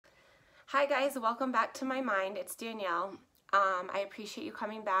Hi guys, welcome back to my mind. It's Danielle. I appreciate you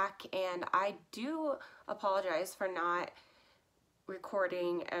coming back, and I do apologize for not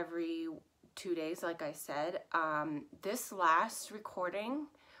recording every 2 days like I said. This last recording,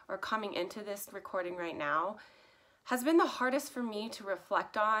 or coming into this recording right now, has been the hardest for me to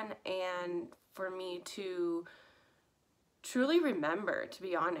reflect on and for me to truly remember, to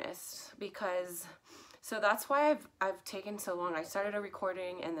be honest, because so that's why I've taken so long. I started a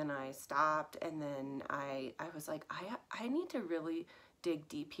recording and then I stopped, and then I was like, I need to really dig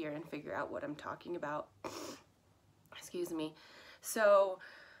deep here and figure out what I'm talking about. Excuse me. So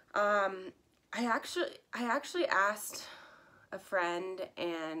I actually asked a friend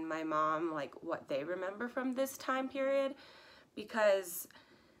and my mom like what they remember from this time period, because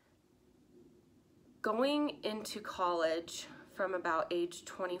going into college from about age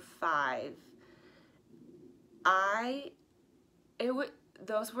 25,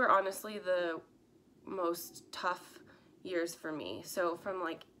 those were honestly the most tough years for me. So from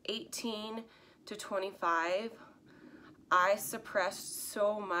like 18 to 25, I suppressed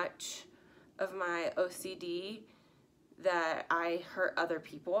so much of my OCD that I hurt other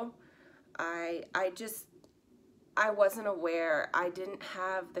people. I wasn't aware. I didn't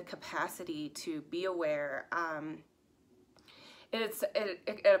have the capacity to be aware.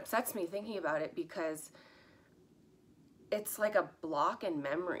 It upsets me thinking about it, because it's like a block in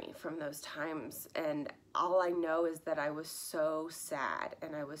memory from those times, and all I know is that I was so sad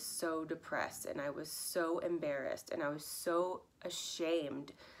and I was so depressed and I was so embarrassed and I was so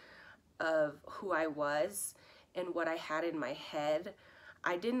ashamed of who I was and what I had in my head.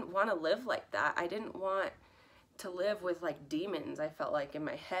 I didn't want to live like that. I didn't want to live with like demons, I felt like, in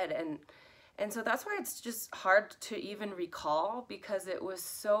my head, and so that's why it's just hard to even recall, because it was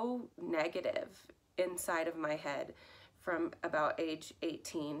so negative inside of my head from about age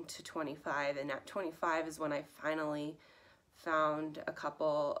 18 to 25. And at 25 is when I finally found a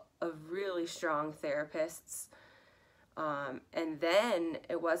couple of really strong therapists. And then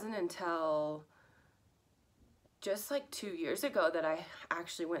it wasn't until just like 2 years ago that I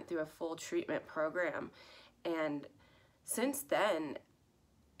actually went through a full treatment program. And since then,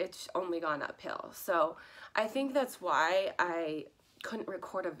 it's only gone uphill. So I think that's why I couldn't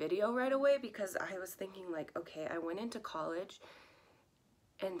record a video right away, because I was thinking like, okay, I went into college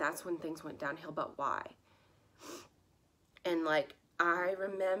and that's when things went downhill, but why? And like, I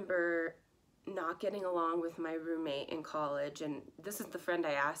remember not getting along with my roommate in college, and this is the friend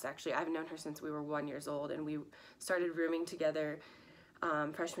I asked, actually. I've known her since we were 1 year old, and we started rooming together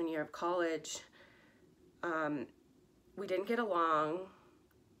freshman year of college. We didn't get along.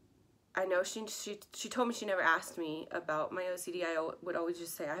 I know she told me she never asked me about my OCD. I would always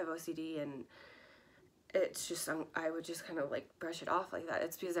just say I have OCD, and it's just, I would just kind of like brush it off like that.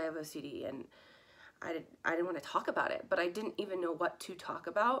 It's because I have OCD, and I didn't want to talk about it, but I didn't even know what to talk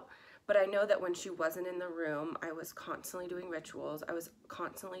about. But I know that when she wasn't in the room, I was constantly doing rituals. I was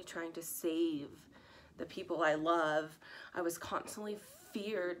constantly trying to save the people I love. I was constantly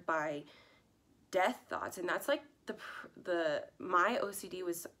feared by death thoughts, and that's like my OCD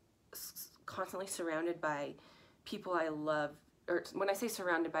was constantly surrounded by people I love. Or when I say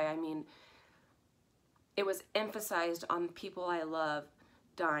surrounded by, I mean it was emphasized on people I love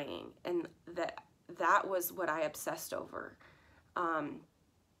dying, and that was what I obsessed over. And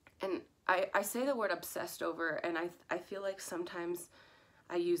I say the word obsessed over, and I feel like sometimes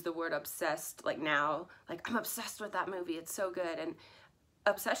I use the word obsessed, like now, like I'm obsessed with that movie, it's so good. And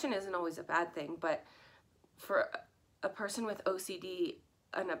obsession isn't always a bad thing, but for a person with OCD,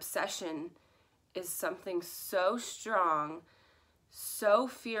 an obsession is something so strong, so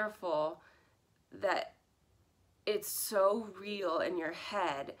fearful, that it's so real in your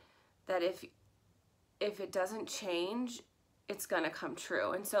head that if it doesn't change, it's gonna come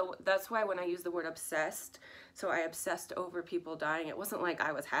true. And so that's why when I use the word obsessed, so I obsessed over people dying, it wasn't like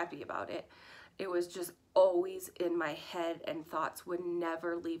I was happy about it. It was just always in my head, and thoughts would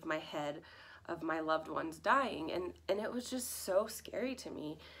never leave my head of my loved ones dying, and it was just so scary to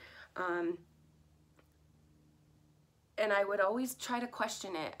me. And I would always try to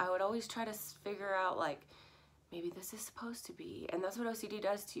question it. I would always try to figure out like, maybe this is supposed to be. And that's what OCD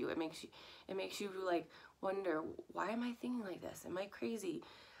does to you. It makes you like wonder, why am I thinking like this? Am I crazy?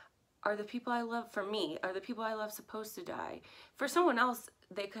 Are the people I love, for me, are the people I love supposed to die? For someone else,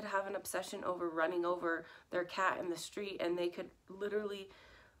 they could have an obsession over running over their cat in the street, and they could literally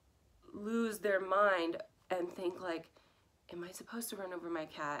lose their mind and think like, am I supposed to run over my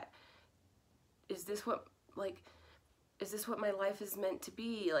cat? Is this what my life is meant to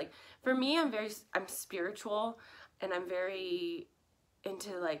be? Like, for me, I'm spiritual, and I'm very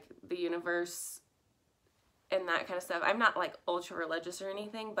into like the universe and that kind of stuff. I'm not like ultra religious or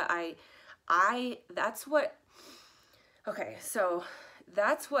anything, but that's what, okay, so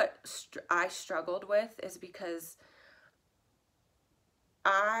that's what I struggled with, is because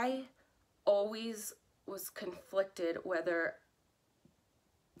I always was conflicted whether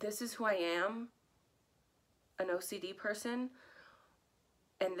this is who I am, an OCD person,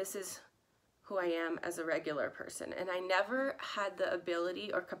 and this is who I am as a regular person. And I never had the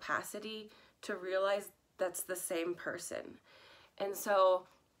ability or capacity to realize that's the same person. And so,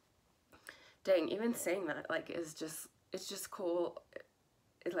 dang, even saying that, like, it's just cool.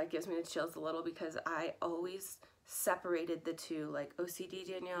 It like gives me the chills a little, because I always separated the two, like OCD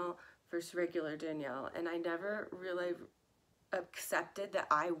Danielle versus regular Danielle. And I never really accepted that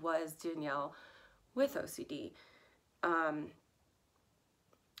I was Danielle with OCD.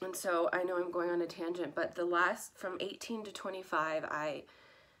 And so I know I'm going on a tangent, but from 18 to 25, I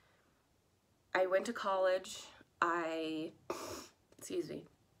went to college. Excuse me.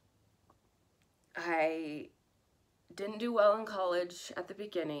 I didn't do well in college at the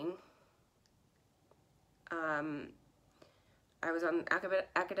beginning. I was on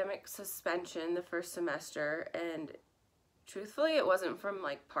academic suspension the first semester, and truthfully, it wasn't from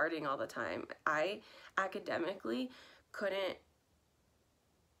like partying all the time. I academically couldn't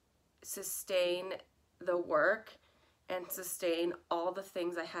sustain the work and sustain all the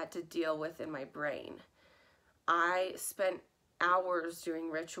things I had to deal with in my brain. I spent hours doing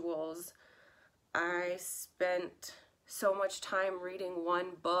rituals. I spent so much time reading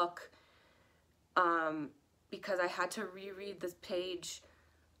one book because I had to reread this page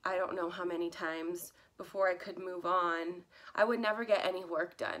I don't know how many times before I could move on. I would never get any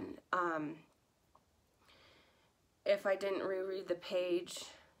work done if I didn't reread the page.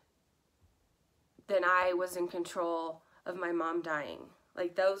 Then I was in control of my mom dying.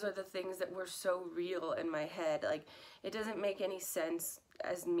 Like, those are the things that were so real in my head. Like, it doesn't make any sense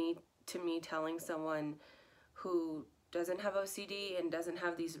to me telling someone who doesn't have OCD and doesn't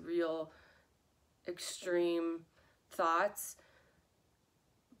have these real extreme thoughts.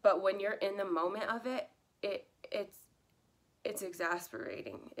 But when you're in the moment of it, it's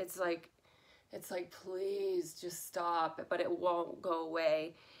exasperating. It's like, please just stop, but it won't go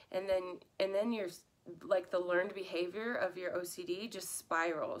away. And then you're like, the learned behavior of your OCD just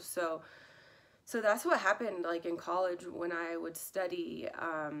spirals. So that's what happened like in college when I would study,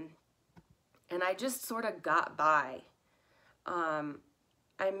 and I just sort of got by. I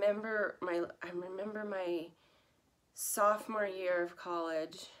remember my sophomore year of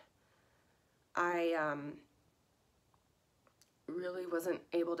college, I really wasn't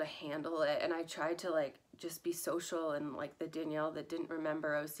able to handle it, and I tried to like just be social and like the Danielle that didn't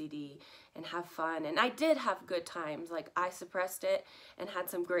remember OCD and have fun. And I did have good times. Like, I suppressed it and had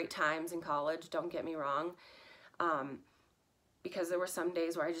some great times in college, don't get me wrong, because there were some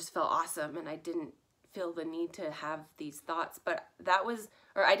days where I just felt awesome and I didn't feel the need to have these thoughts. But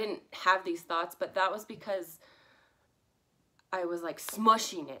I didn't have these thoughts, but that was because I was like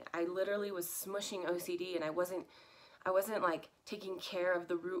smushing it. I literally was smushing OCD, and I wasn't like taking care of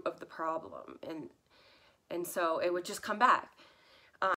the root of the problem, and so it would just come back.